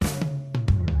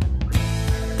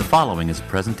following is a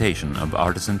presentation of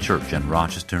Artisan Church in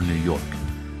Rochester, New York.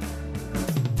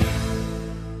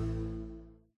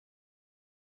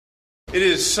 It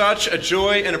is such a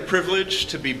joy and a privilege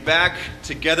to be back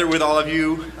together with all of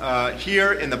you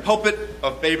here in the pulpit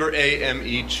of Baber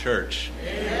AME Church.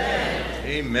 Amen.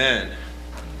 Amen.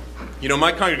 You know,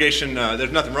 my congregation,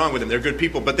 there's nothing wrong with them. They're good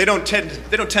people, but they don't tend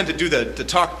to do the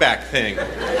talk back thing,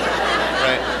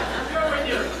 right?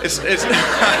 It's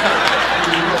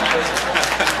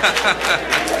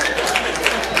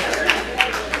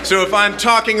So if I'm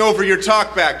talking over your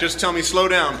talk back, just tell me, slow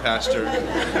down, Pastor.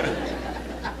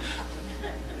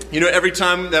 You know, every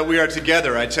time that we are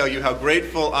together, I tell you how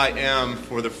grateful I am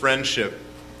for the friendship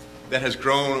that has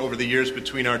grown over the years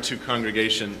between our two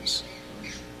congregations.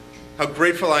 How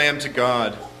grateful I am to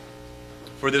God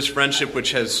for this friendship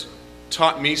which has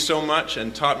taught me so much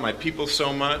and taught my people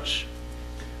so much,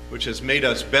 which has made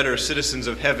us better citizens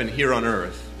of heaven here on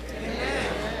earth. Amen.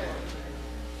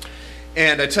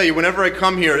 And I tell you, whenever I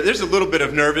come here, there's a little bit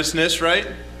of nervousness, right?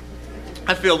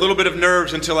 I feel a little bit of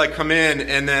nerves until I come in,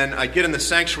 and then I get in the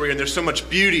sanctuary, and there's so much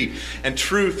beauty and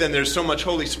truth, and there's so much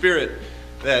Holy Spirit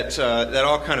that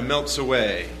all kind of melts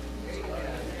away.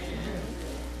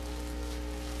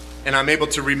 And I'm able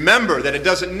to remember that it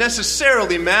doesn't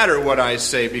necessarily matter what I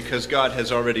say because God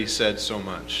has already said so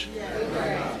much.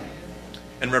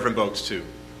 And Reverend Bogues, too.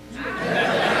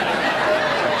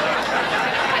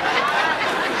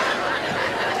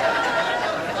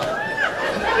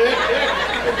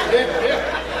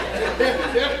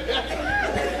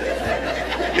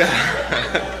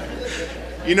 Yeah.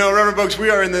 You know, Reverend Bogues, we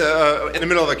are in the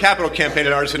middle of a capital campaign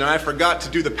at Artisan, and I forgot to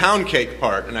do the pound cake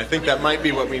part, and I think that might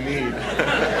be what we need.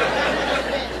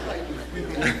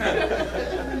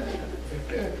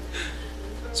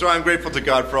 So I'm grateful to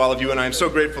God for all of you, and I'm so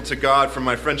grateful to God for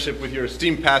my friendship with your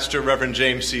esteemed pastor, Reverend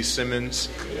James C. Simmons.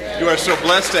 You are so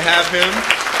blessed to have him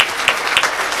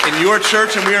in your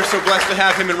church, and we are so blessed to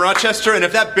have him in Rochester. And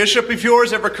if that bishop of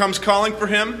yours ever comes calling for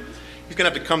him, he's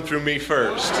going to have to come through me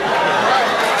first.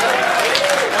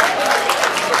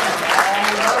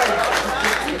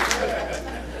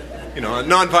 You know,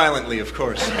 non-violently, of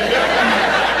course.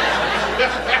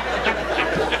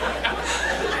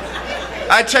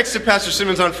 I texted Pastor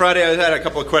Simmons on Friday. I had a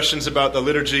couple of questions about the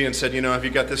liturgy and said, you know, have you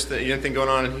got anything going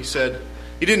on? And he said,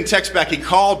 he didn't text back, he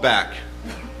called back.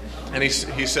 And he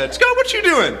said, Scott, what you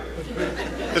doing?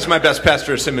 This is my best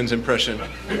Pastor Simmons impression.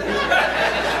 And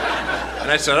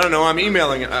I said, I don't know, I'm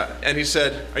emailing. And he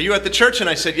said, are you at the church? And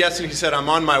I said, yes. And he said, I'm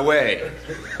on my way.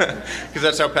 Because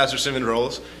that's how Pastor Simmons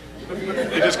rolls.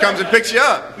 He just comes and picks you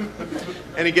up.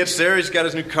 And he gets there, he's got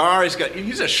his new car,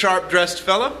 he's a sharp-dressed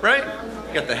fella, right?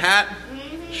 Got the hat,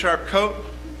 sharp coat.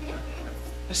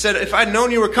 I said, if I'd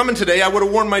known you were coming today, I would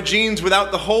have worn my jeans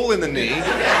without the hole in the knee.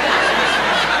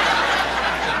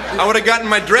 I would have gotten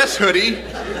my dress hoodie.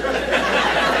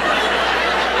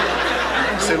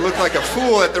 So I looked like a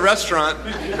fool at the restaurant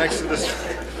next to this.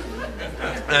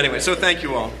 Anyway, so thank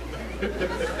you all.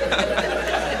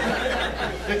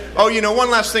 Oh, you know,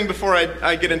 one last thing before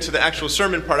I get into the actual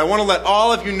sermon part. I want to let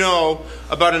all of you know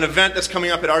about an event that's coming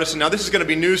up at Artisan. Now, this is going to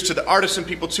be news to the Artisan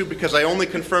people, too, because I only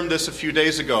confirmed this a few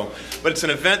days ago. But it's an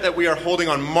event that we are holding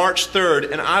on March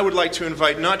 3rd, and I would like to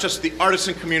invite not just the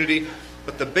Artisan community,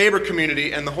 but the Baber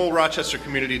community and the whole Rochester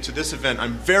community to this event.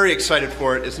 I'm very excited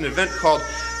for it. It's an event called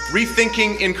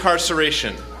Rethinking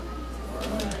Incarceration.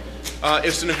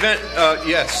 It's an event,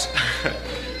 yes.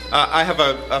 I have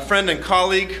a friend and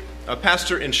colleague, a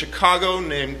pastor in Chicago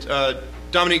named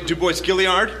Dominique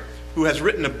Dubois-Gilliard, who has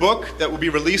written a book that will be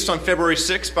released on February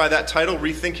 6th by that title,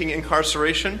 Rethinking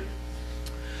Incarceration.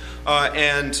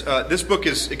 And this book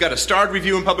it got a starred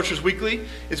review in Publishers Weekly.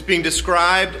 It's being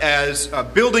described as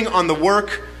building on the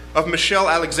work of Michelle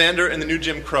Alexander and the New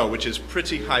Jim Crow, which is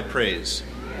pretty high praise.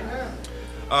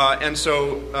 And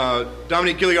so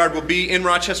Dominique Gilliard will be in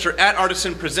Rochester at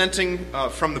Artisan presenting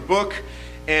from the book.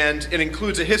 And it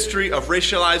includes a history of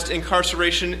racialized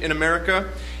incarceration in America.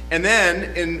 And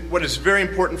then, in what is very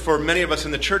important for many of us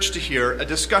in the church to hear, a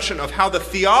discussion of how the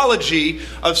theology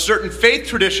of certain faith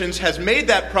traditions has made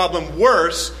that problem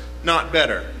worse, not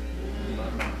better.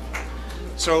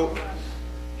 So,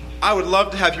 I would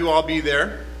love to have you all be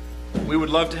there. We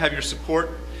would love to have your support.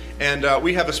 And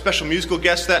we have a special musical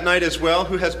guest that night as well,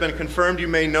 who has been confirmed. You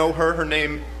may know her. Her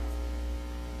name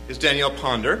is Danielle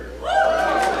Ponder.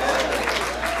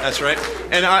 That's right.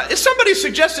 And somebody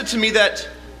suggested to me that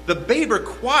the Baber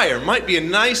Choir might be a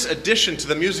nice addition to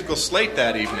the musical slate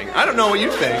that evening. I don't know what you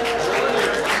think.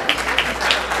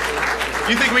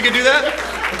 You think we could do that?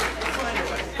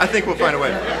 I think we'll find a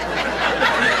way.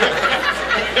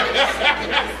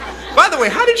 By the way,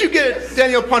 how did you get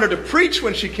Danielle Ponder to preach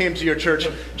when she came to your church?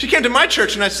 She came to my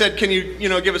church, and I said, can you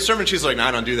give a sermon? She's like, no,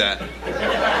 I don't do that.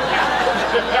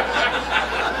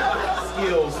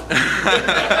 Skills.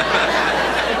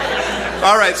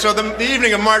 All right, so the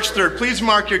evening of March 3rd, please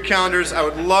mark your calendars. I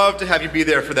would love to have you be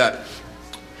there for that.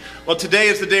 Well, today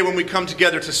is the day when we come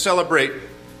together to celebrate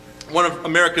one of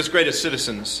America's greatest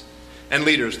citizens and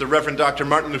leaders, the Reverend Dr.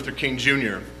 Martin Luther King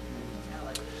Jr.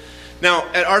 Now,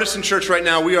 at Artisan Church right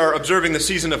now, we are observing the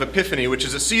season of Epiphany, which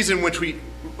is a season in which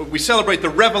we celebrate the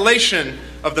revelation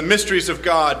of the mysteries of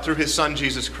God through His Son,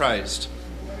 Jesus Christ.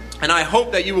 And I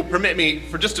hope that you will permit me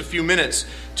for just a few minutes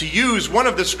to use one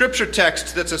of the scripture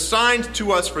texts that's assigned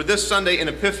to us for this Sunday in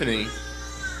Epiphany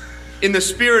in the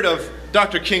spirit of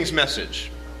Dr. King's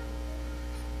message.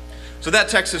 So that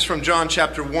text is from John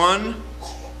chapter 1,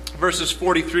 verses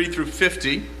 43 through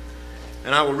 50.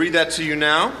 And I will read that to you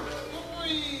now.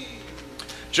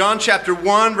 John chapter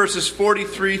 1, verses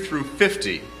 43 through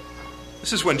 50.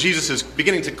 This is when Jesus is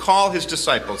beginning to call His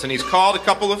disciples. And He's called a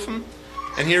couple of them.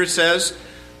 And here it says,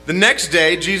 the next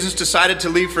day Jesus decided to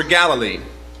leave for Galilee.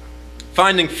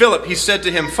 Finding Philip, He said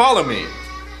to him, follow me.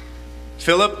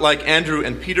 Philip, like Andrew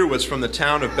and Peter, was from the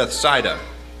town of Bethsaida.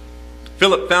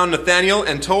 Philip found Nathanael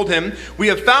and told him, we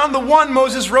have found the one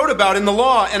Moses wrote about in the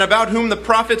law and about whom the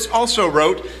prophets also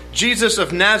wrote, Jesus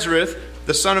of Nazareth,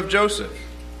 the son of Joseph.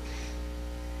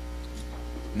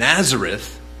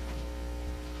 Nazareth?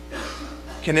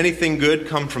 Can anything good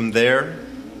come from there?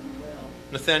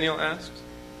 Nathanael asked.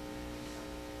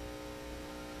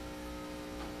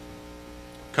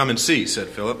 Come and see, said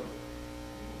Philip.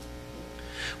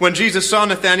 When Jesus saw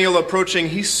Nathanael approaching,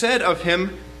 He said of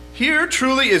him, here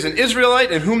truly is an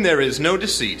Israelite in whom there is no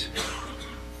deceit.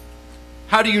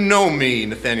 How do you know me?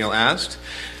 Nathanael asked.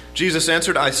 Jesus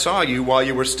answered, I saw you while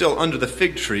you were still under the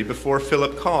fig tree before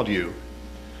Philip called you.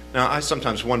 Now, I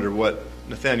sometimes wonder what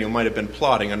Nathanael might have been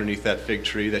plotting underneath that fig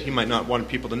tree that he might not want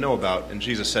people to know about, and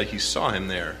Jesus said He saw him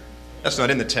there. That's not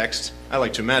in the text. I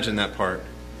like to imagine that part.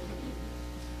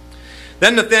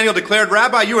 Then Nathanael declared,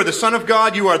 Rabbi, you are the Son of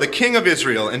God, you are the King of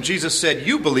Israel. And Jesus said,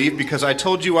 you believe because I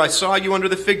told you I saw you under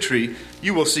the fig tree.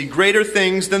 You will see greater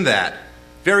things than that.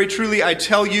 Very truly I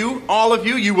tell you, all of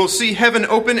you, you will see heaven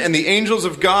open and the angels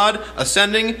of God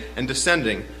ascending and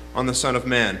descending on the Son of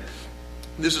Man.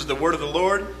 This is the word of the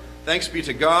Lord. Thanks be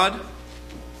to God.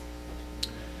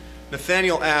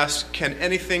 Nathanael asked, can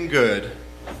anything good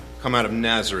come out of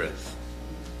Nazareth?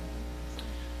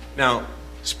 Now,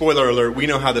 spoiler alert, we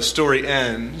know how the story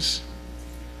ends.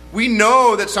 We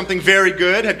know that something very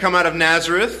good had come out of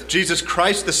Nazareth. Jesus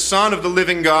Christ, the Son of the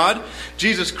living God.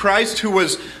 Jesus Christ, who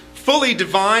was fully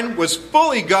divine, was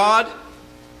fully God,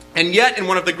 and yet, in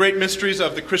one of the great mysteries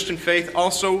of the Christian faith,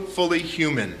 also fully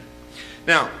human.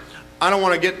 Now, I don't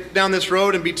want to get down this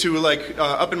road and be too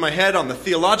up in my head on the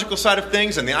theological side of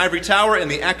things and the ivory tower and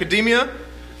the academia.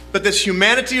 But this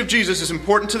humanity of Jesus is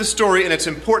important to the story, and it's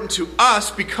important to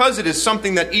us because it is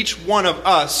something that each one of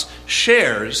us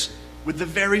shares with the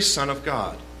very Son of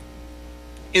God.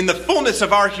 In the fullness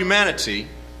of our humanity,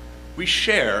 we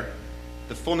share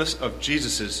the fullness of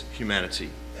Jesus' humanity.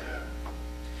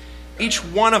 Each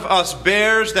one of us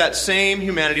bears that same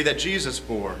humanity that Jesus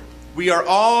bore. We are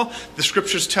all, the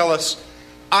scriptures tell us,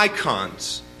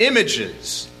 icons,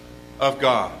 images of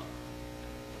God,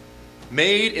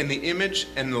 made in the image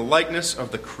and the likeness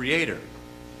of the Creator.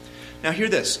 Now hear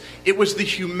this. It was the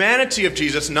humanity of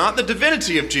Jesus, not the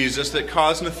divinity of Jesus, that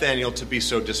caused Nathanael to be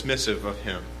so dismissive of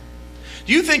him.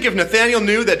 Do you think if Nathanael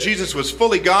knew that Jesus was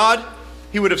fully God,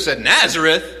 he would have said,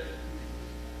 Nazareth?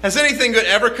 Has anything good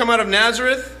ever come out of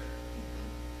Nazareth?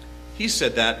 He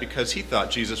said that because he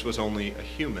thought Jesus was only a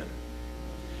human.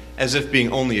 As if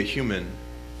being only a human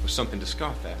was something to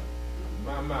scoff at.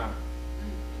 Mama.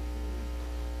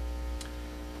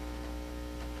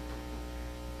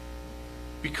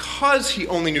 Because he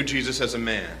only knew Jesus as a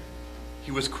man,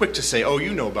 he was quick to say, oh,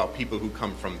 you know about people who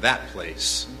come from that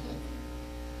place.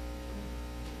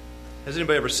 Has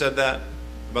anybody ever said that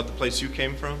about the place you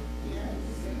came from? Yes.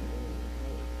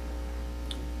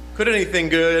 Could anything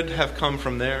good have come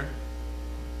from there?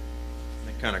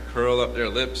 They kind of curl up their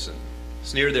lips and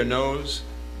sneer their nose.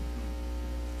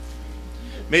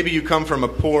 Maybe you come from a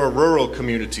poor rural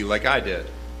community like I did.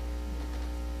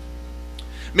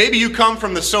 Maybe you come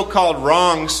from the so-called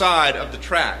wrong side of the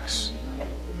tracks.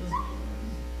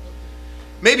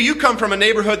 Maybe you come from a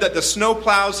neighborhood that the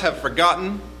snowplows have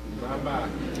forgotten,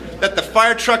 that the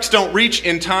fire trucks don't reach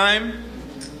in time,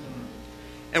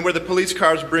 and where the police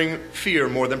cars bring fear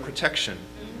more than protection.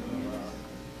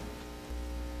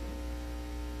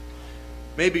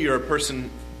 Maybe you're a person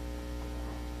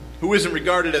who isn't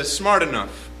regarded as smart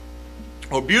enough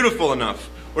or beautiful enough,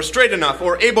 or straight enough,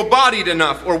 or able-bodied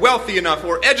enough, or wealthy enough,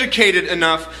 or educated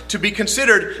enough to be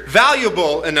considered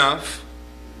valuable enough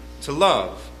to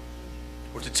love,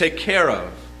 or to take care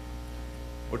of,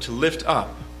 or to lift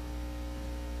up,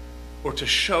 or to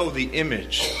show the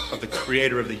image of the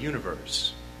Creator of the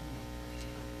universe.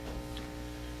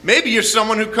 Maybe you're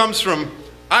someone who comes from,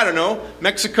 I don't know,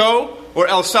 Mexico, or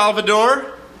El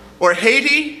Salvador, or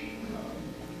Haiti,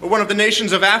 or one of the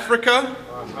nations of Africa.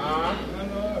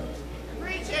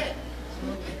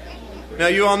 Now,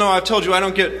 you all know I've told you I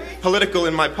don't get political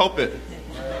in my pulpit.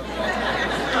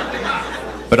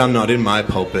 But I'm not in my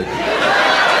pulpit.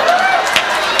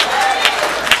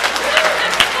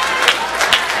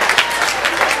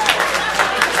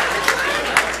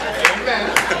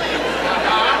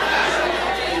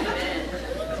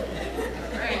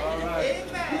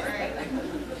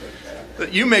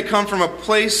 That you may come from a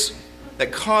place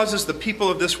that causes the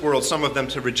people of this world, some of them,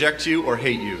 to reject you or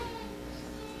hate you.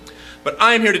 But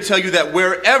I am here to tell you that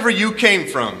wherever you came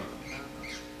from,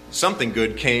 something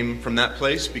good came from that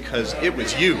place because it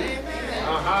was you.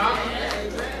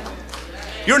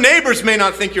 Your neighbors may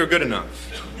not think you're good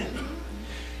enough.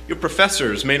 Your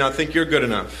professors may not think you're good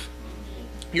enough.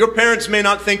 Your parents may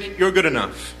not think you're good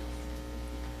enough.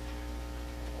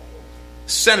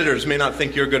 Senators may not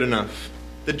think you're good enough.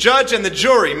 The judge and the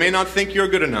jury may not think you're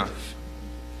good enough.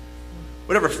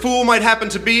 Whatever fool might happen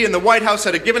to be in the White House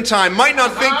at a given time might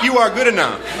not think you are good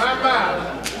enough.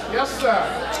 Yes, sir.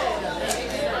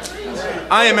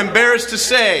 I am embarrassed to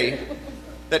say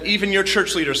that even your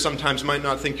church leaders sometimes might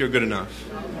not think you're good enough.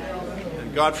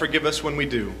 And God forgive us when we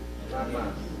do.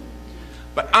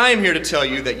 But I am here to tell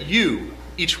you that you,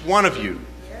 each one of you,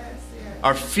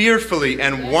 are fearfully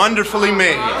and wonderfully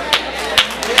made.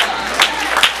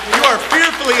 You are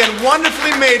fearfully and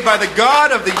wonderfully made by the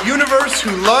God of the universe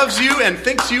who loves you and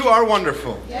thinks you are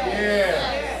wonderful.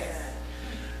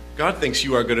 God thinks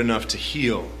you are good enough to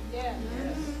heal.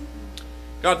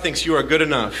 God thinks you are good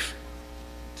enough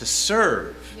to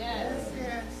serve.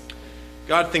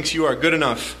 God thinks you are good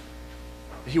enough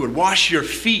that He would wash your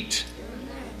feet.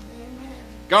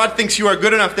 God thinks you are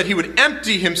good enough that He would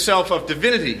empty Himself of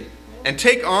divinity and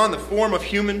take on the form of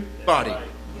human body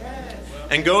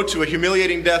and go to a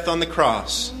humiliating death on the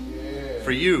cross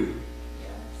for you.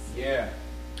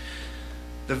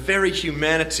 The very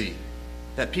humanity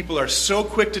that people are so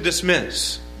quick to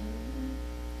dismiss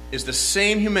is the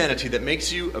same humanity that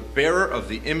makes you a bearer of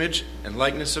the image and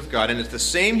likeness of God. And it's the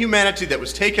same humanity that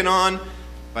was taken on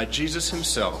by Jesus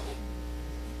Himself.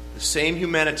 The same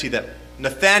humanity that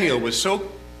Nathanael was so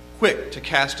quick to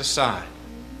cast aside.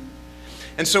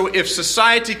 And so if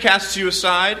society casts you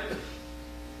aside,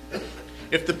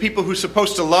 if the people who are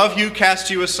supposed to love you cast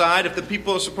you aside, if the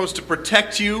people who are supposed to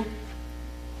protect you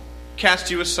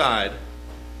cast you aside,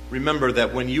 remember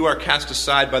that when you are cast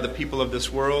aside by the people of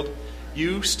this world,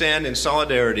 you stand in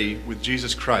solidarity with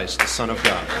Jesus Christ, the Son of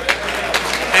God.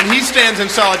 And He stands in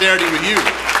solidarity with you.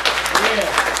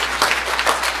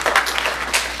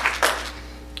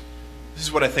 This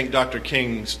is what I think Dr.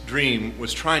 King's dream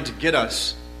was trying to get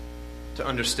us to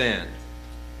understand.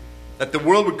 That the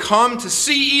world would come to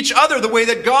see each other the way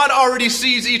that God already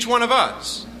sees each one of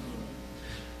us.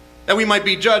 That we might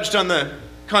be judged on the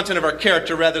content of our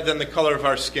character rather than the color of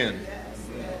our skin.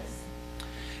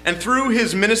 And through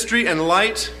His ministry and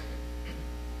light,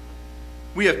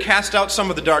 we have cast out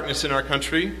some of the darkness in our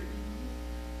country.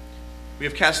 We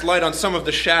have cast light on some of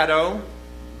the shadow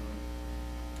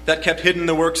that kept hidden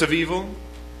the works of evil.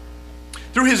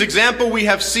 Through His example, we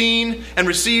have seen and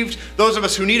received those of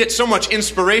us who needed so much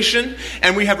inspiration,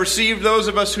 and we have received those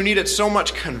of us who needed so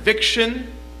much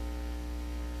conviction.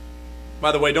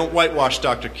 By the way, don't whitewash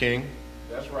Dr. King.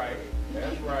 That's right.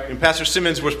 That's right. When Pastor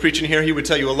Simmons was preaching here, he would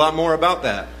tell you a lot more about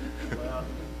that.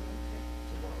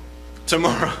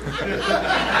 Tomorrow.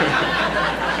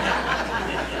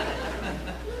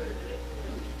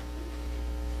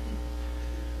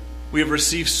 We have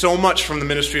received so much from the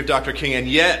ministry of Dr. King, and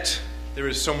yet there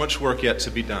is so much work yet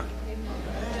to be done.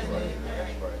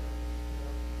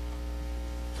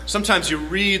 Sometimes you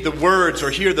read the words or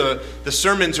hear the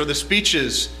sermons or the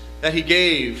speeches that he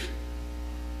gave,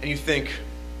 and you think,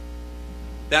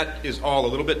 that is all a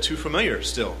little bit too familiar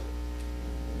still.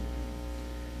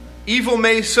 Evil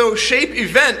may so shape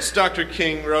events, Dr.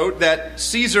 King wrote, that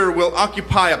Caesar will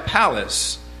occupy a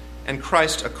palace and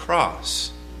Christ a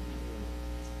cross.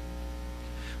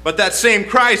 But that same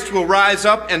Christ will rise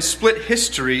up and split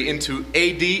history into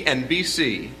AD and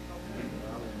BC,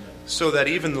 so that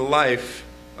even the life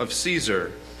of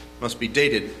Caesar must be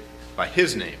dated by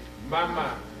his name.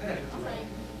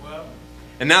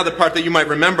 And now the part that you might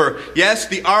remember. Yes,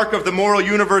 the arc of the moral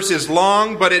universe is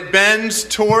long, but it bends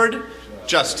toward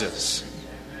justice.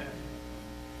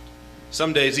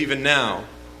 Some days, even now,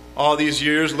 all these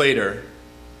years later,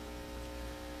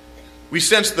 we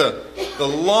sense the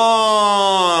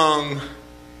long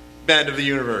bend of the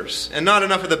universe and not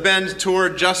enough of the bend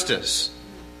toward justice.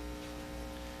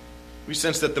 We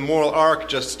sense that the moral arc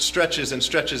just stretches and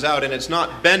stretches out, and it's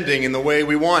not bending in the way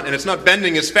we want, and it's not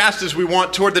bending as fast as we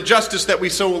want toward the justice that we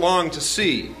so long to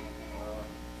see.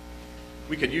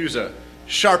 We could use a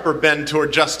sharper bend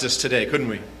toward justice today, couldn't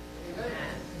we?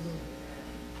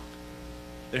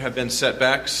 There have been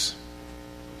setbacks.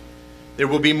 There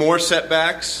will be more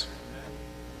setbacks.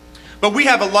 But we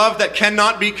have a love that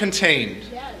cannot be contained.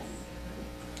 Yes.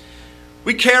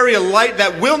 We carry a light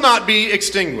that will not be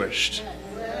extinguished. Yes.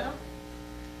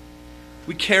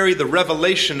 We carry the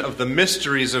revelation of the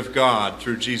mysteries of God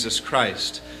through Jesus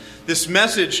Christ. This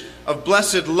message of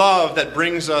blessed love that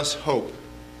brings us hope,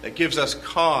 that gives us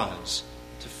cause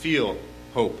to feel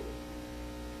hope.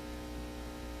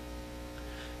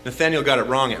 Nathaniel got it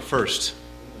wrong at first,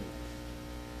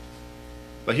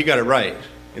 but he got it right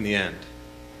in the end.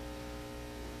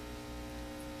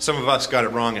 Some of us got it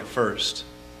wrong at first,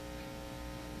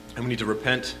 and we need to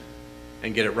repent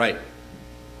and get it right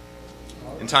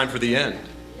in time for the end.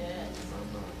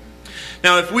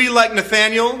 Now, if we, like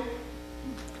Nathaniel,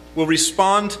 will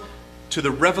respond to the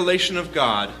revelation of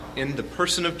God in the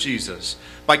person of Jesus,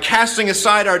 by casting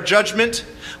aside our judgment,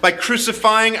 by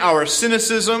crucifying our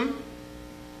cynicism,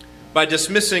 by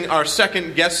dismissing our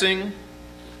second guessing,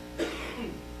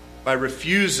 by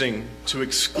refusing to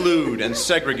exclude and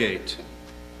segregate,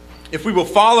 if we will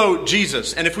follow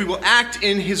Jesus and if we will act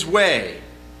in his way,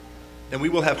 then we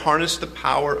will have harnessed the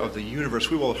power of the universe.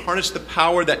 We will have harnessed the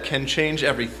power that can change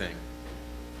everything.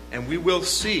 And we will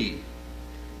see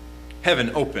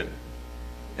heaven open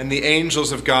and the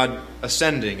angels of God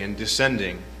ascending and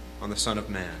descending on the Son of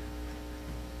Man.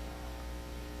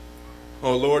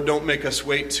 Oh Lord, don't make us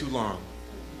wait too long.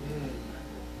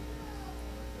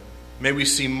 May we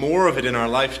see more of it in our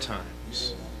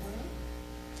lifetimes.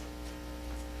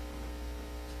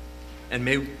 And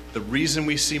may the reason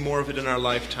we see more of it in our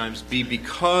lifetimes be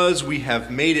because we have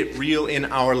made it real in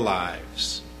our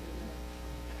lives.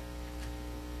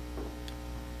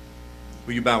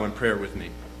 Will you bow in prayer with me?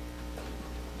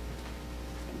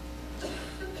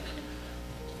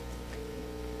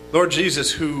 Lord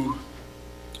Jesus, who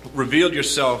revealed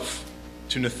yourself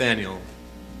to Nathaniel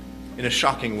in a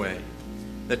shocking way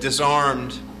that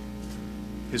disarmed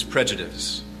his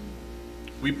prejudice,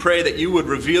 we pray that you would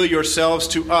reveal yourselves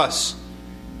to us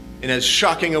in as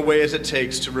shocking a way as it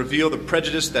takes to reveal the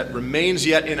prejudice that remains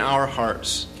yet in our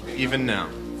hearts, even now.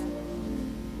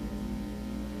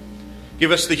 Give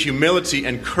us the humility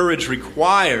and courage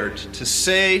required to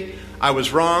say, I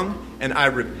was wrong and I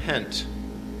repent.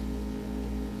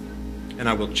 And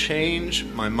I will change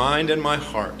my mind and my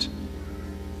heart,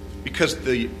 because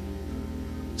the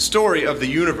story of the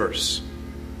universe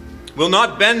will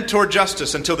not bend toward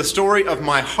justice until the story of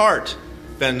my heart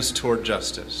bends toward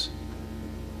justice.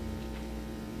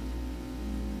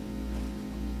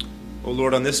 O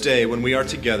Lord, on this day when we are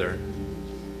together,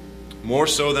 more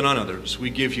so than on others,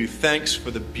 we give you thanks for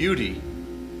the beauty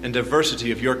and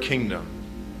diversity of your kingdom.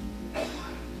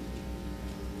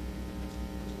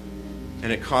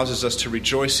 And it causes us to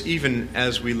rejoice even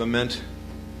as we lament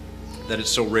that it's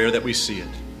so rare that we see it.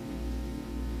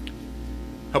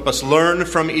 Help us learn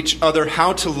from each other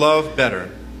how to love better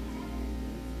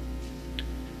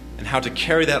and how to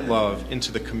carry that love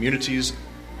into the communities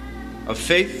of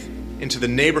faith, into the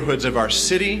neighborhoods of our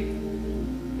city,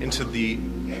 into the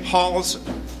halls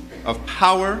of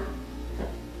power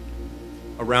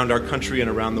around our country and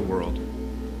around the world.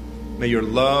 May your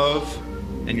love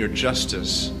and your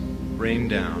justice rain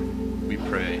down, we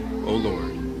pray, O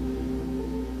Lord.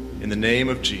 In the name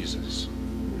of Jesus.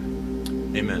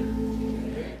 Amen.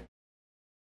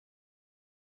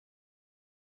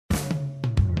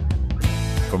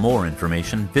 For more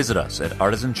information, visit us at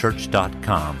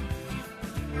artisanchurch.com.